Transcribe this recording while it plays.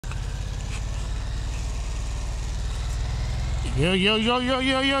Yo, yo, yo, yo,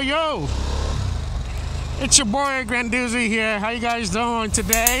 yo, yo, yo. It's your boy Grandoozy here. How you guys doing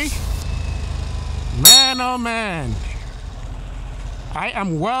today? Man, oh man. I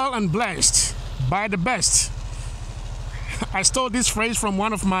am well and blessed by the best. I stole this phrase from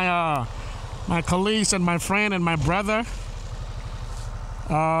one of my my colleagues and my friend and my brother.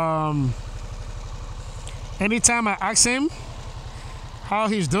 Anytime I ask him how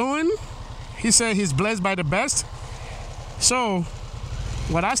he's doing, he said he's blessed by the best. So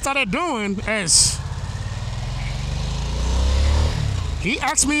what I started doing is he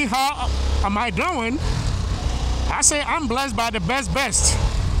asked me how am I doing. I say I'm blessed by the best.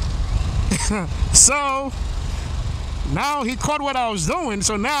 So now he caught what I was doing.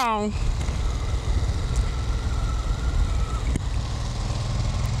 So now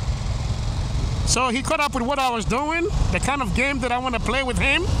he caught up with what I was doing, the kind of game that I want to play with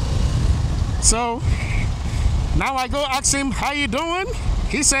him. So now I go ask him, how you doing?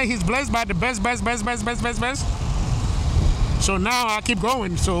 He said he's blessed by the best. So now I keep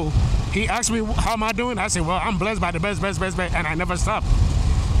going. So he asked me, how am I doing? I said, well, I'm blessed by the best. And I never stop.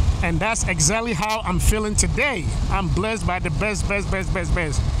 And that's exactly how I'm feeling today. I'm blessed by the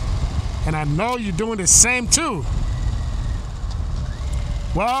best. And I know you're doing the same too.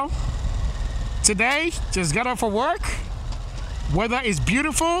 Well, today, just got off for work. Weather is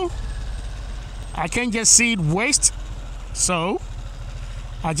beautiful. I can't get seed waste, so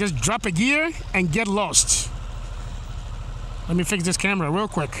I just drop a gear and get lost. Let me fix this camera real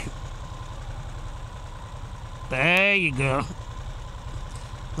quick. There you go.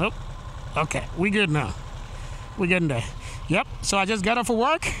 Oh, okay, we good now. We're getting there. Yep, so I just got off for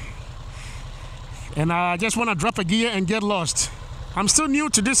work, and I just want to drop a gear and get lost. I'm still new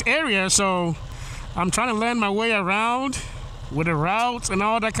to this area, so I'm trying to learn my way around with the routes and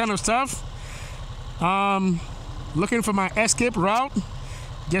all that kind of stuff. Looking for my escape route,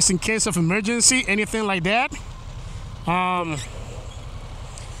 just in case of emergency, anything like that.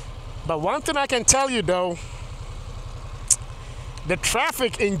 But one thing I can tell you though, the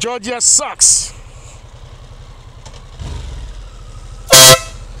traffic in Georgia sucks.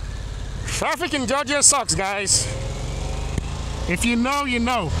 Traffic in Georgia sucks, guys. If you know, you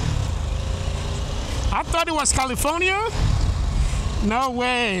know. I thought it was California. No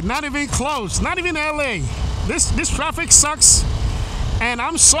way, not even close, not even LA. This traffic sucks, and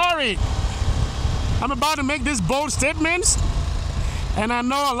I'm sorry. I'm about to make this bold statement, and I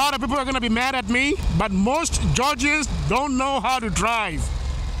know a lot of people are gonna be mad at me, but most Georgians don't know how to drive.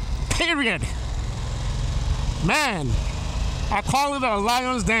 Period. Man, I call it a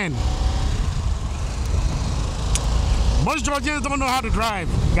lion's den. Most Georgians don't know how to drive,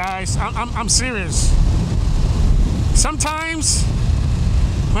 guys. I'm serious. Sometimes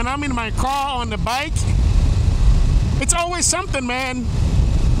when I'm in my car on the bike, it's always something, man.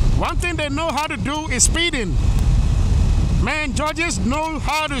 One thing they know how to do is speeding. Man, Georgians know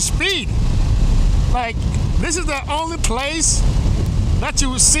how to speed. Like, this is the only place that you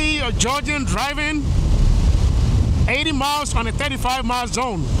will see a Georgian driving 80 miles on a 35-mile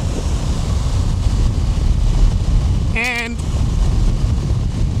zone. And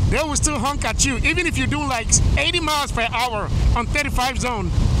they will still honk at you. Even if you're doing like 80 miles per hour on 35 zone,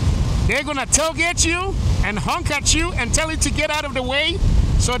 they're gonna tailgate you and honk at you and tell you to get out of the way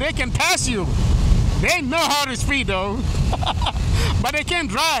so they can pass you. They know how to speed though, but they can't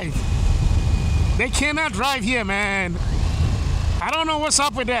drive. They cannot drive here, man. I don't know what's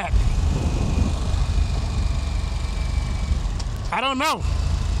up with that. I don't know.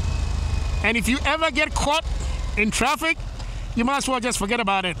 And if you ever get caught in traffic, you might as well just forget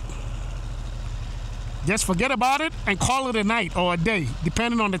about it. Just forget about it and call it a night or a day,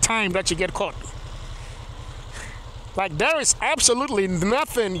 depending on the time that you get caught. Like, there is absolutely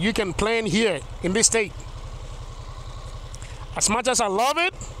nothing you can plan here in this state. As much as I love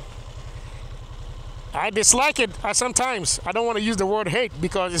it, I dislike it sometimes. I don't want to use the word hate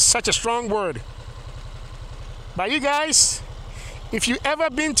because it's such a strong word. But you guys, if you ever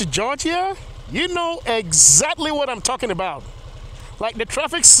been to Georgia, you know exactly what I'm talking about. Like, the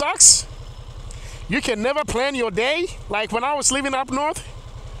traffic sucks. You can never plan your day. Like when I was living up north,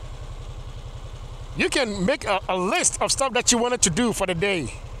 you can make a list of stuff that you wanted to do for the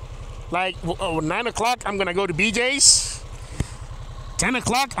day. Like 9 o'clock, I'm gonna go to BJ's. 10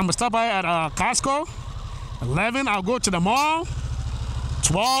 o'clock, I'm gonna stop by at Costco. 11, I'll go to the mall.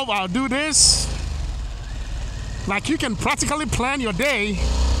 12, I'll do this. Like, you can practically plan your day.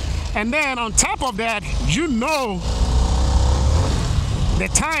 And then on top of that, you know the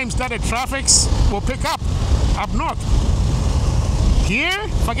times that the traffic will pick up north. Here,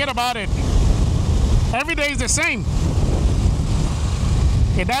 forget about it. Every day is the same.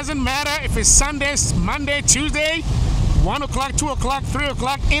 It doesn't matter if it's Sunday, Monday, Tuesday, 1 o'clock, 2 o'clock, 3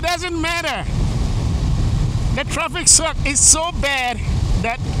 o'clock. It doesn't matter. The traffic suck is so bad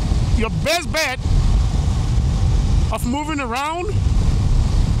that your best bet of moving around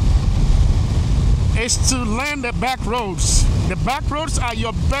is to learn the back roads. The back roads are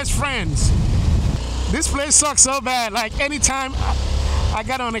your best friends. This place sucks so bad. Like anytime I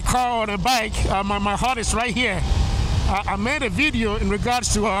got on a car or a bike, my heart is right here. I made a video in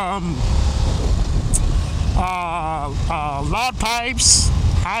regards to loud pipes,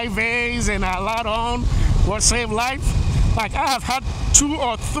 highways, and a lot on what save life. Like I have had 2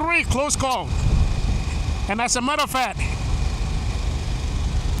 or 3 close calls, and as a matter of fact,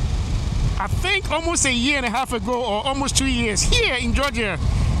 I think almost a year and a half ago, or almost 2 years, here in Georgia,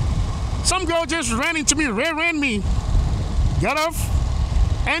 some girl just ran into me, ran me, got off,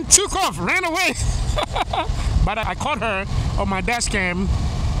 and took off, ran away. But I caught her on my dash cam,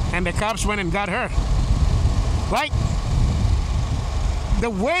 and the cops went and got her. Like, the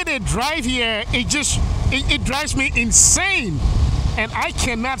way they drive here, it drives me insane, and I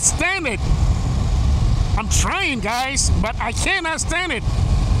cannot stand it. I'm trying, guys, but I cannot stand it.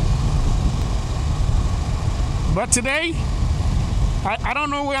 But today, I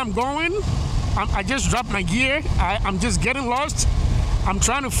don't know where I'm going. I just dropped my gear. I'm just getting lost. I'm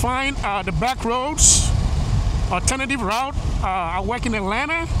trying to find the back roads, alternative route. I work in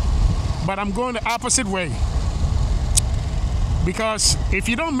Atlanta, but I'm going the opposite way. Because if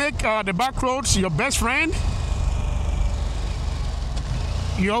you don't make the back roads your best friend,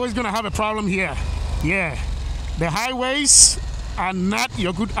 you're always going to have a problem here. Yeah, the highways are not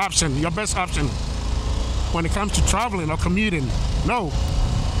your good option, your best option when it comes to traveling or commuting. No.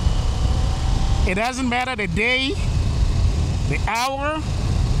 It doesn't matter the day, the hour,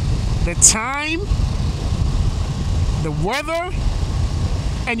 the time, the weather,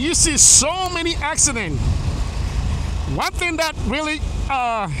 and you see so many accidents. One thing that really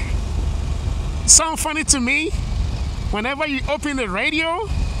sounds funny to me, whenever you open the radio,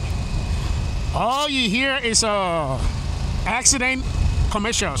 all you hear is accident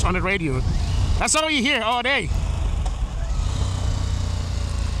commercials on the radio. That's all you hear all day.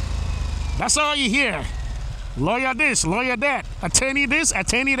 That's all you hear. Lawyer this, lawyer that, attorney this,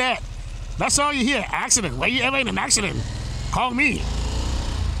 attorney that. That's all you hear. Accident. Were you ever in an accident? Call me.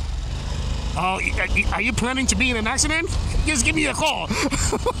 Oh, are you planning to be in an accident? Just give me a call.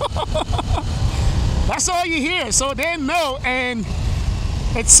 That's all you hear. So they know, and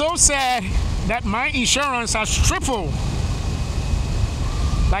it's so sad that my insurance has tripled.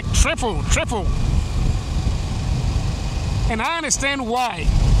 Like triple. And I understand why.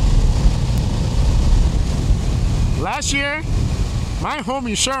 Last year, my home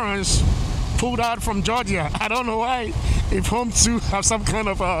insurance pulled out from Georgia. I don't know why. If home two have some kind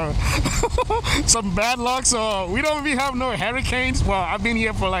of some bad luck, so we don't even have no hurricanes. Well, I've been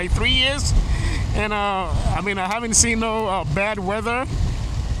here for like 3 years, and I haven't seen no bad weather.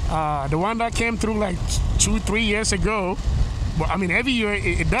 The one that came through like 2-3 years ago, well, I mean every year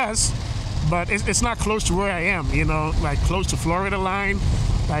it does, but it's not close to where I am. You know, like close to Florida line,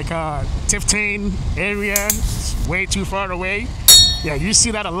 like Tifton area. It's way too far away. Yeah, you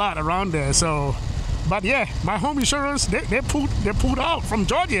see that a lot around there. So, but yeah, my home insurance they pulled out from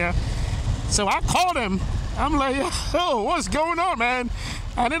Georgia. So I called them. I'm like, yo, what's going on, man?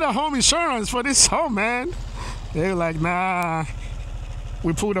 I need a home insurance for this home, man. They were like, nah,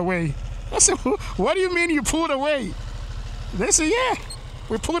 we pulled away. I said, what do you mean you pulled away? They said, yeah,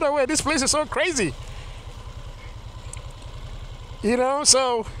 we pulled away. This place is so crazy. You know,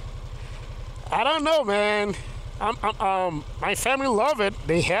 so I don't know, man. My family love it.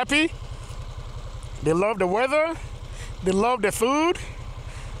 They happy. They love the weather. They love the food.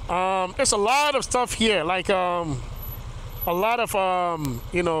 There's a lot of stuff here, like a lot of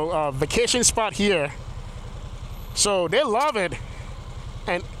vacation spot here. So they love it.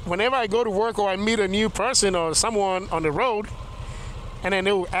 And whenever I go to work or I meet a new person or someone on the road, and then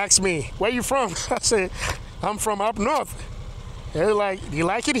they will ask me, "Where you from?" I say, "I'm from up north." They're like, "Do you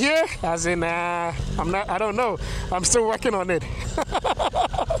like it here?" I said, "Nah, I don't know. I'm still working on it."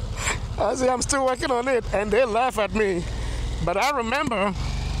 I said, "I'm still working on it." And they laugh at me. But I remember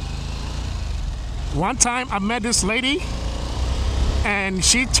one time I met this lady, and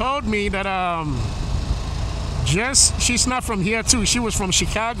she told me that she's not from here too. She was from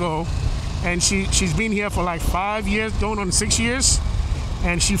Chicago, and she's been here for like 5 years, going on 6 years,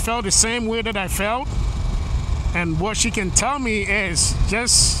 and she felt the same way that I felt. And what she can tell me is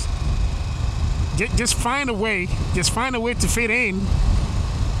just find a way, to fit in,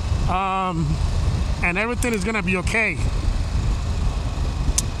 and everything is gonna be okay.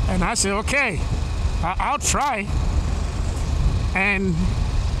 And I said, okay, I'll try. And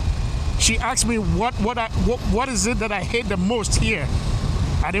she asked me what is it that I hate the most here.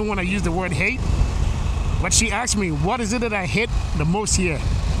 I didn't want to use the word hate, but she asked me, what is it that I hate the most here?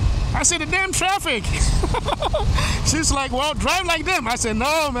 I said, the damn traffic. She's like, well, drive like them. I said,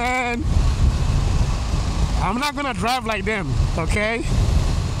 no, man. I'm not going to drive like them, okay?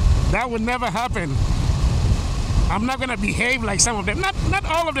 That would never happen. I'm not going to behave like some of them. Not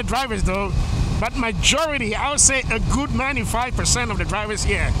all of the drivers, though, but majority, I would say a good 95% of the drivers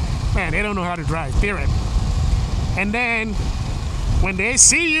here, man, they don't know how to drive, period. And then when they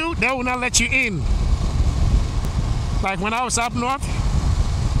see you, they will not let you in. Like when I was up north,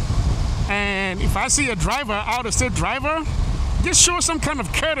 and if I see a driver, out-of-state driver, just show some kind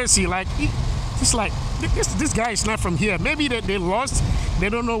of courtesy. Like, just like, this guy is not from here. Maybe they lost. They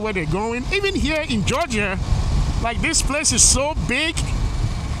don't know where they're going. Even here in Georgia, like this place is so big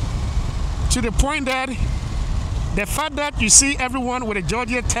to the point that the fact that you see everyone with a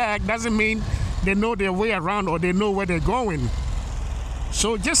Georgia tag doesn't mean they know their way around or they know where they're going.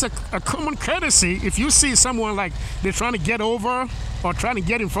 So just a common courtesy, if you see someone like they're trying to get over or trying to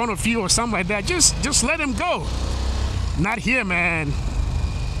get in front of you or something like that, just let them go. Not here, man.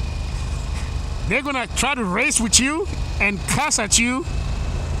 They're gonna try to race with you and cuss at you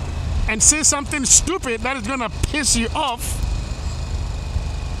and say something stupid that is gonna piss you off.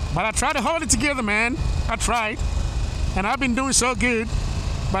 But I try to hold it together, man. I tried, and I've been doing so good.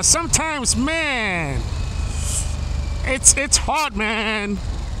 But sometimes, man, it's hard, man.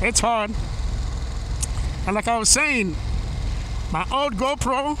 It's hard. And like I was saying, my old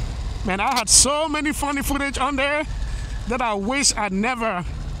GoPro, man, I had so many funny footage on there that I wish I never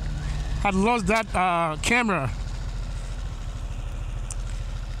had lost that camera.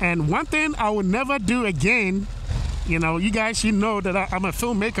 And one thing I would never do again, you know, you guys, you know that I'm a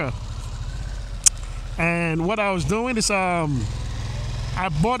filmmaker. And what I was doing is I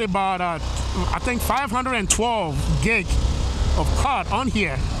bought about, I think 512 gig of card on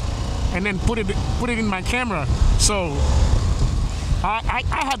here and then put it in my camera. So I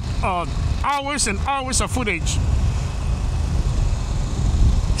had hours and hours of footage.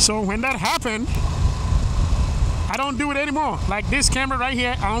 So when that happened, I don't do it anymore. Like this camera right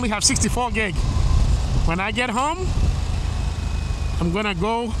here, I only have 64 gig. When I get home, I'm gonna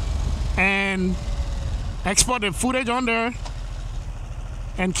go and export the footage on there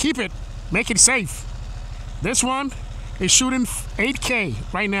and keep it, make it safe. This one is shooting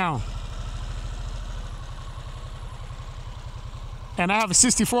 8K right now. And I have a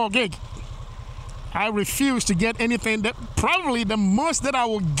 64 gig. I refuse to get anything that, probably the most that I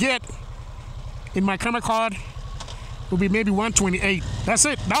will get in my camera card will be maybe 128. That's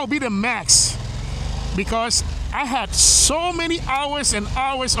it. That will be the max. Because I had so many hours and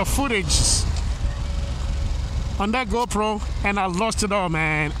hours of footage on that GoPro and I lost it all,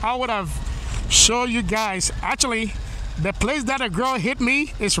 man. I would have showed you guys. Actually, the place that a girl hit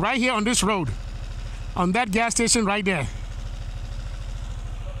me is right here on this road, on that gas station right there.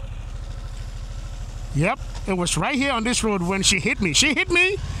 Yep, it was right here on this road when she hit me. She hit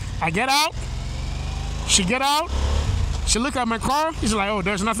me, I get out, she get out, she look at my car, she's like, oh,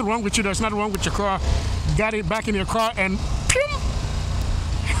 there's nothing wrong with you, there's nothing wrong with your car. Got it back in your car and pew!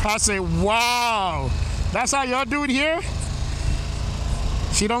 I say, wow, that's how y'all do it here?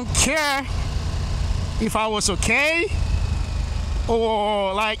 She don't care if I was okay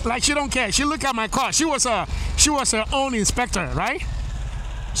or like she don't care. She look at my car. She was her own inspector, right?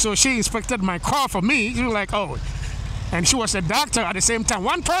 So she inspected my car for me. She was like, oh, and she was a doctor at the same time.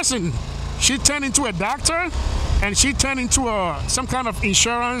 One person, she turned into a doctor, and she turned into some kind of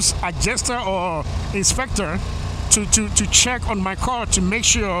insurance adjuster or inspector to check on my car to make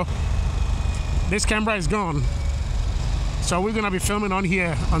sure this camera is gone. So we're gonna be filming on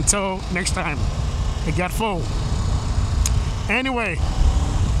here until next time it got full. Anyway,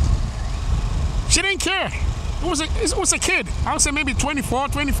 she didn't care. It was a kid. I would say maybe 24,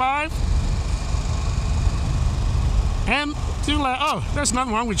 25. And she was like, oh, there's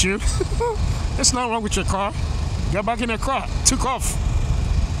nothing wrong with you. There's nothing wrong with your car. Got back in the car, took off.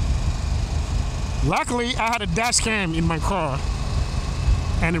 Luckily, I had a dash cam in my car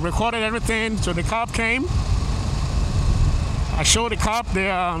and it recorded everything. So the cop came. I showed the cop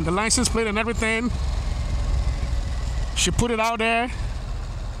the license plate and everything. She put it out there.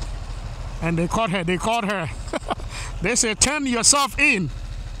 And they caught her. They said, turn yourself in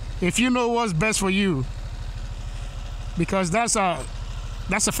if you know what's best for you. Because that's a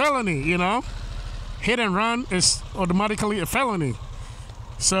felony, you know. Hit and run is automatically a felony.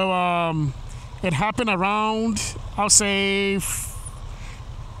 So it happened around, I'll say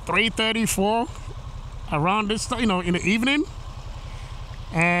 3:34 around this, in the evening.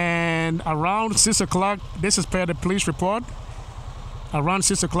 And around 6 o'clock, this is per the police report. Around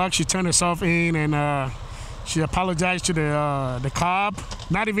 6 o'clock, she turned herself in and she apologized to the cop.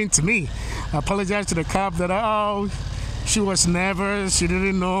 Not even to me. Apologized to the cop that she was nervous. She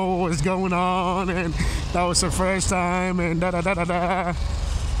didn't know what was going on, and that was her first time, and da da da da da.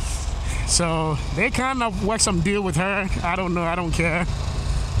 So they kind of worked some deal with her. I don't know. I don't care.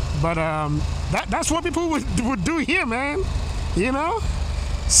 But that's what people would do here, man.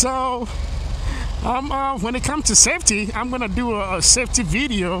 So when it comes to safety, I'm gonna do a safety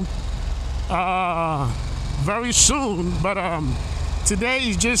video very soon. But today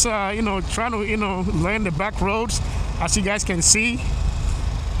is just trying to learn the back roads. As you guys can see,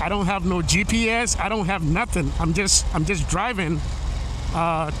 I don't have no GPS. I don't have nothing. I'm just driving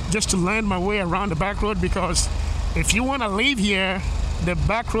just to learn my way around the back road, because if you want to leave here, the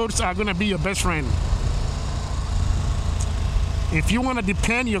back roads are gonna be your best friend. If you want to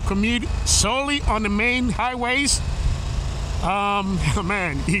depend your commute solely on the main highways,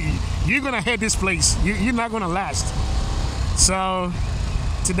 man, you're gonna hate this place. You're not gonna last. So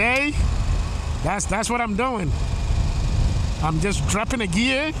today, that's what I'm doing. I'm just dropping a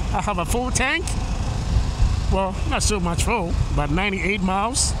gear. I have a full tank. Well, not so much full, but 98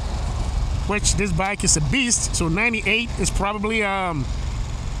 miles. Which this bike is a beast. So 98 is probably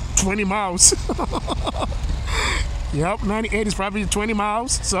 20 miles. Yep, 98 is probably 20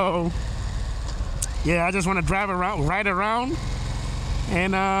 miles. So yeah, I just want to drive around, ride around,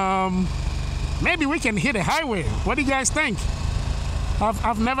 and maybe we can hit a highway. What do you guys think?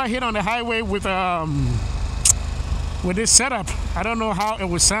 I've never hit on the highway with this setup. I don't know how it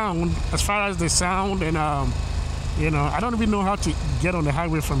would sound as far as the sound, and I don't even know how to get on the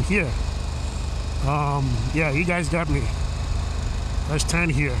highway from here. Yeah, you guys got me. Let's turn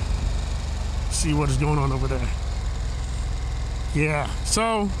here. See what is going on over there. Yeah,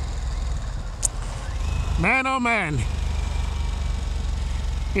 so man, oh man,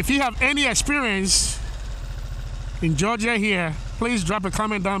 if you have any experience in Georgia here, please drop a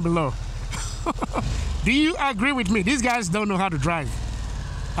comment down below. Do you agree with me? These guys don't know how to drive.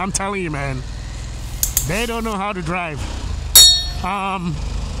 I'm telling you, man, they don't know how to drive.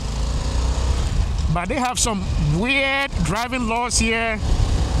 But they have some weird driving laws here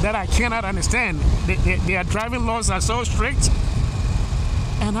that I cannot understand. Their driving laws are so strict.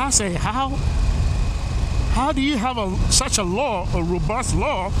 And I say, how do you have such a law, a robust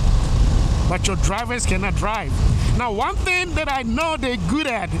law, but your drivers cannot drive? Now, one thing that I know they're good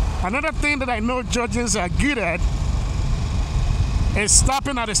at, another thing that I know Georgians are good at, is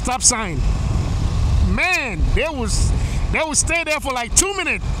stopping at a stop sign. Man, they will stay there for like 2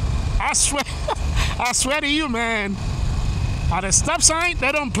 minutes. I swear, I swear to you, man. At a stop sign,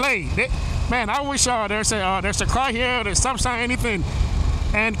 they don't play. Man, I wish there's a car here, there's a stop sign, anything.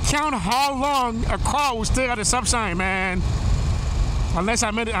 And count how long a car will stay at a stop sign, man. Unless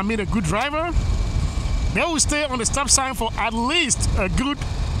I meet a good driver, they will stay on the stop sign for at least a good,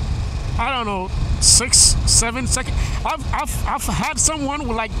 I don't know, 6, 7 seconds. I've had someone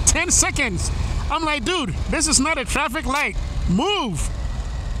with like 10 seconds. I'm like, dude, this is not a traffic light. Move.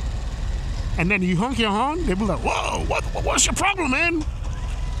 And then you honk your horn, they be like, whoa, what's your problem, man?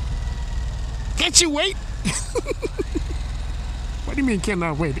 Can't you wait? What do you mean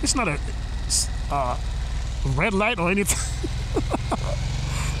cannot wait? It's not a red light or anything.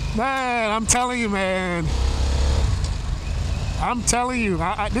 Man, I'm telling you, man. I'm telling you,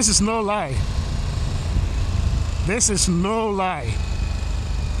 this is no lie. This is no lie.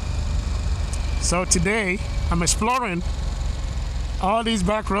 So today, I'm exploring all these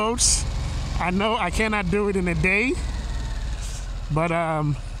back roads. I know I cannot do it in a day, but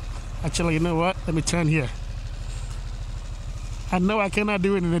actually, you know what? Let me turn here. I know I cannot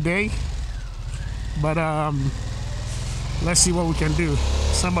do it in a day, but let's see what we can do.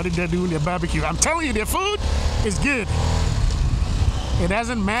 Somebody there doing their barbecue. I'm telling you, their food is good. It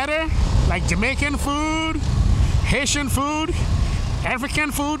doesn't matter, like Jamaican food, Haitian food,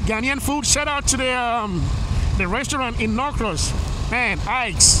 African food, Ghanaian food. Shout out to the restaurant in Norcross, man,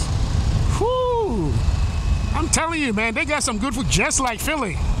 Ike's. Whoo! I'm telling you, man, they got some good food, just like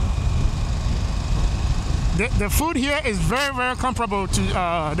Philly. The food here is very, very comparable to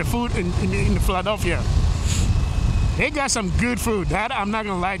the food in Philadelphia. They got some good food. That I'm not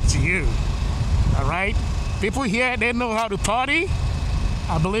gonna lie to you. All right, people here, they know how to party.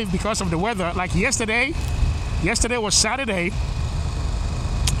 I believe because of the weather. Like yesterday was Saturday,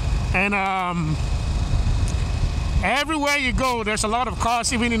 and everywhere you go, there's a lot of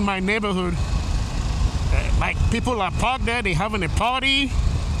cars, even in my neighborhood. Like people are parked there, they having a party.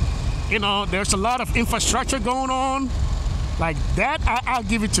 you know, there's a lot of infrastructure going on. Like that, I'll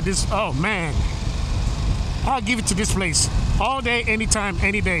give it to this. Oh man, I'll give it to this place all day, anytime,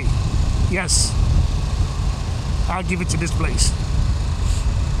 any day. Yes, I'll give it to this place.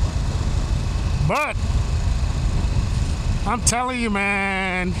 But I'm telling you,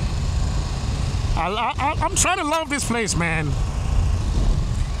 man, I'm trying to love this place, man.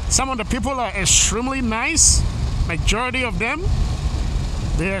 Some of the people are extremely nice. Majority of them,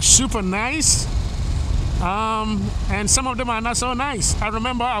 they're super nice. And some of them are not so nice. I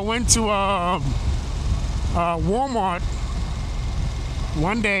remember I went to Walmart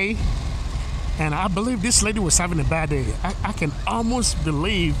one day, and I believe this lady was having a bad day. I can almost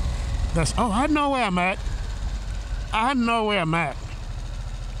believe that's, oh, I know where I'm at. I know where I'm at.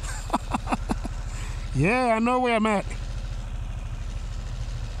 Yeah, I know where I'm at.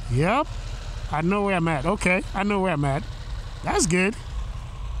 Yep, I know where I'm at. Okay, I know where I'm at. That's good.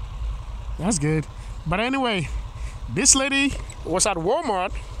 That's good. But anyway, this lady was at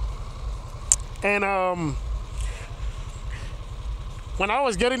Walmart, and when I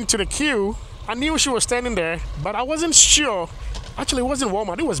was getting to the queue, I knew she was standing there, but I wasn't sure. Actually, it wasn't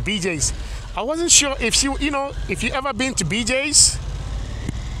Walmart, it was BJ's. I wasn't sure if she, you know, if you ever been to BJ's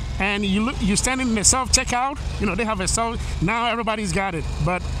and you standing in the self-checkout, you know, they have a self, now everybody's got it.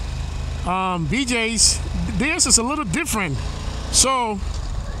 But BJ's, theirs is a little different. So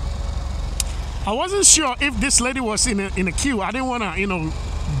I wasn't sure if this lady was in a queue. I didn't want to, you know,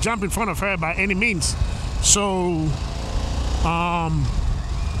 jump in front of her by any means. So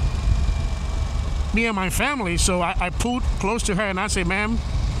me and my family, so I pulled close to her and I said, ma'am,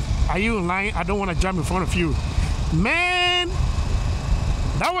 are you in line? I don't want to jump in front of you. Man,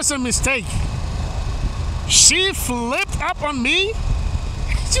 that was a mistake. She flipped up on me.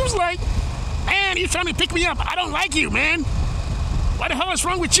 She was like, man, you trying to pick me up. I don't like you, man. What the hell is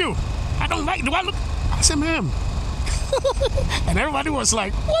wrong with you? I don't like, do I look? I said, ma'am. And everybody was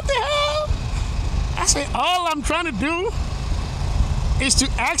like, what the hell? I said, all I'm trying to do is to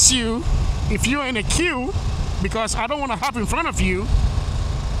ask you if you're in a queue, because I don't want to hop in front of you.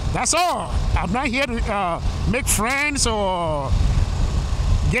 That's all. I'm not here to make friends or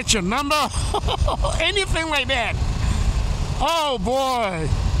get your number, anything like that. Oh boy,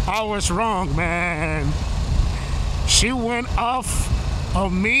 I was wrong, man. She went off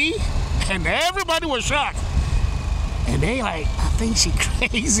on me, and everybody was shocked. And they like, I think she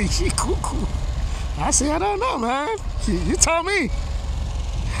crazy, she cuckoo. I said, I don't know, man. You tell me.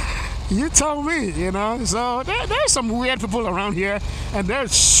 You tell me, you know. So there's some weird people around here, and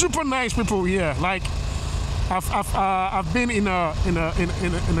there's super nice people here. Like I've been in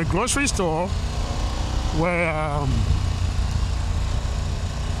a grocery store where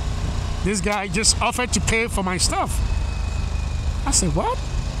this guy just offered to pay for my stuff. I said, what?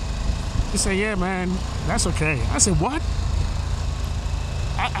 He said, yeah, man, that's okay. I said, what?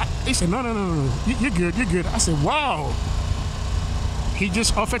 He said, no. You're good. I said, wow. He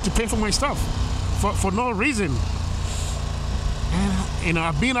just offered to pay for my stuff for no reason. And, you know,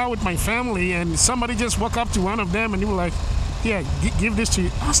 I've been out with my family, and somebody just walked up to one of them, and he was like, yeah, give this to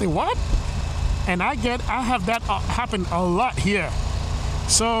you. I said, what? And I have that happen a lot here.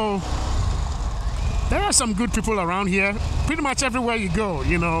 So there are some good people around here. Pretty much everywhere you go,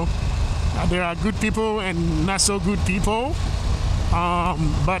 you know, there are good people and not so good people.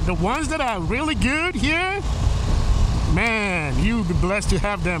 But the ones that are really good here, man, you'd be blessed to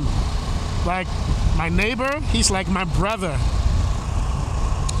have them. Like my neighbor, he's like my brother.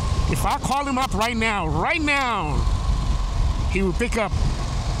 If I call him up right now, he will pick up.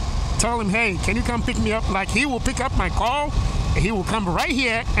 Tell him, hey, can you come pick me up? Like, he will pick up my call, and he will come right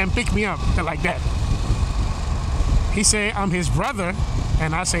here and pick me up, like that. He say I'm his brother,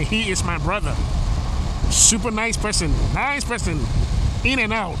 and I say he is my brother. Super nice person, in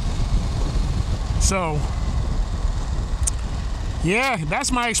and out. So yeah,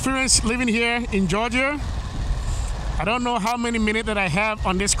 that's my experience living here in Georgia. I don't know how many minutes that I have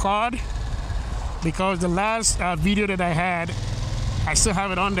on this card, because the last video that I had, I still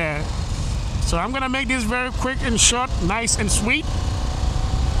have it on there. So I'm gonna make this very quick and short, nice and sweet.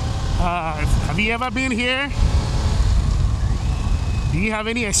 Have you ever been here? Do you have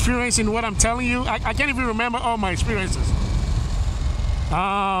any experience in what I'm telling you? I can't even remember all my experiences.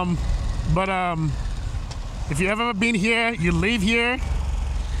 If you've ever been here, you live here,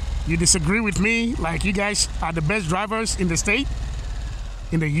 you disagree with me, like you guys are the best drivers in the state,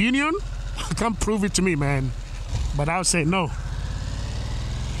 in the union, come prove it to me, man. But I'll say no.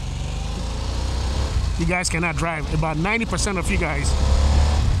 You guys cannot drive. About 90% of you guys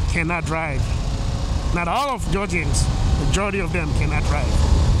cannot drive. Not all of Georgians, majority of them cannot drive.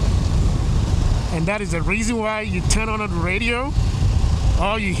 and that is the reason why you turn on the radio,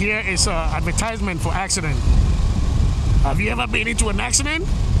 all you hear is advertisement for accident. Have you ever been into an accident?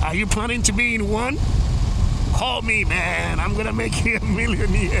 Are you planning to be in one? Call me, man. I'm gonna make you a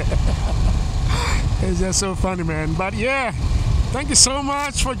millionaire. It's just so funny, man. But yeah, thank you so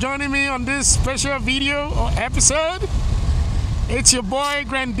much for joining me on this special video or episode. It's your boy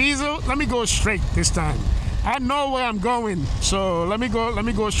Grand Diesel. Let me go straight this time. I know where I'm going, so let me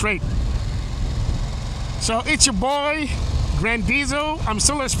go straight. So it's your boy Grand Diesel. I'm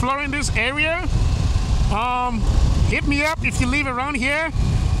still exploring this area. Hit me up if you live around here.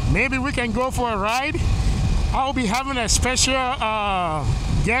 Maybe we can go for a ride. I'll be having a special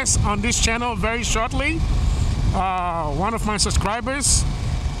guest on this channel very shortly. One of my subscribers,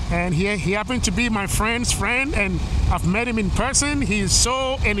 and he happened to be my friend's friend, and I've met him in person. He is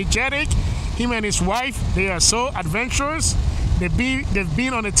so energetic. Him and his wife, they are so adventurous. They've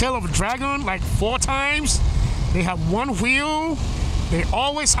been on the tail of a dragon like 4 times. They have 1 wheel. They're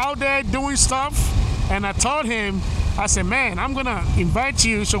always out there doing stuff. And I told him, I said, man, I'm gonna invite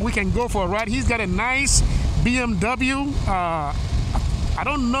you so we can go for a ride. He's got a nice BMW. I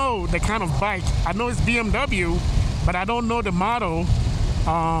don't know the kind of bike. I know it's BMW, but I don't know the model.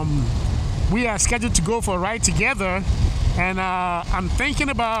 We are scheduled to go for a ride together, and I'm thinking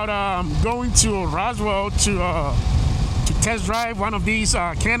about going to Roswell to test drive one of these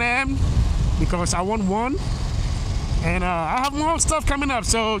Can-Am, because I want one. And I have more stuff coming up,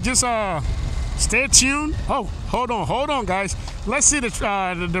 so just stay tuned. Oh, hold on, guys. Let's see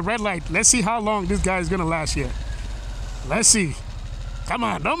the red light. Let's see how long this guy is gonna last here. Let's see. Come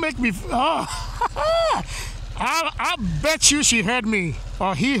on, don't make me. Oh, I bet you she heard me,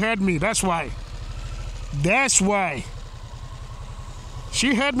 or he heard me. That's why. That's why.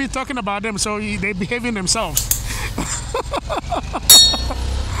 She heard me talking about them, so they behaving themselves.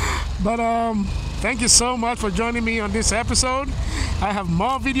 But thank you so much for joining me on this episode. I have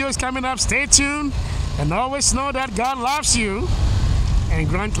more videos coming up. Stay tuned, and always know that God loves you, and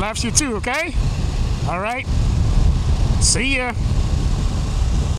Grant loves you too. Okay? All right. See ya.